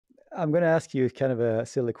I'm going to ask you kind of a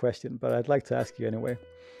silly question, but I'd like to ask you anyway.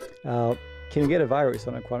 Uh, can you get a virus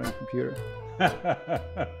on a quantum computer?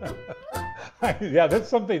 Yeah, that's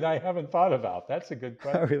something I haven't thought about. That's a good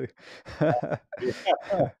Oh, question. really?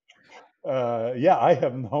 Yeah, I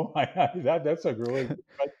have no that's a really good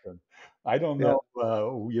question. I don't Yeah.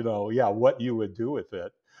 know, yeah, what you would do with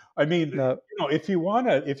it. I mean, No. if you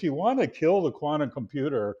wanna kill the quantum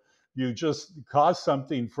computer, you just cause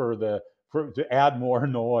something to add more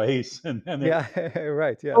noise, and then it's Yeah.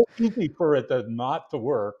 Right. Yeah. so easy for it to not to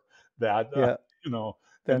work that, Yeah. you know,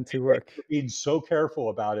 and Then to work. you're being so careful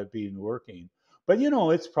about it being working. But,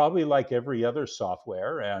 it's probably like every other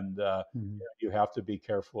software, and, Mhm. you have to be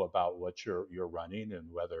careful about what you're running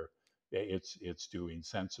and whether it's doing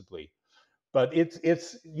sensibly. But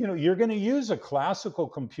you're going to use a classical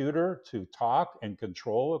computer to talk and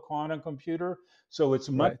control a quantum computer, so it's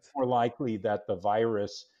much Right. more likely that the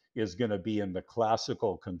virus is going to be in the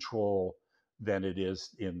classical control than it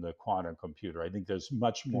is in the quantum computer. I think there's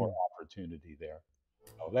much more Mm. opportunity there.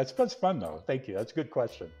 Oh, that's fun though. Thank you. That's a good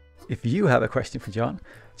question. If you have a question for John,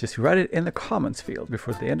 just write it in the comments field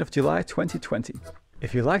before the end of July 2020.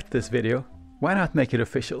 If you liked this video, why not make it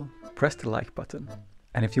official? Press the like button.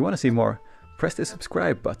 And if you want to see more, press the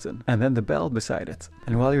subscribe button and then the bell beside it.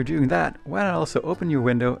 And while you're doing that, why not also open your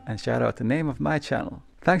window and shout out the name of my channel.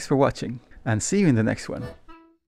 Thanks for watching, and see you in the next one.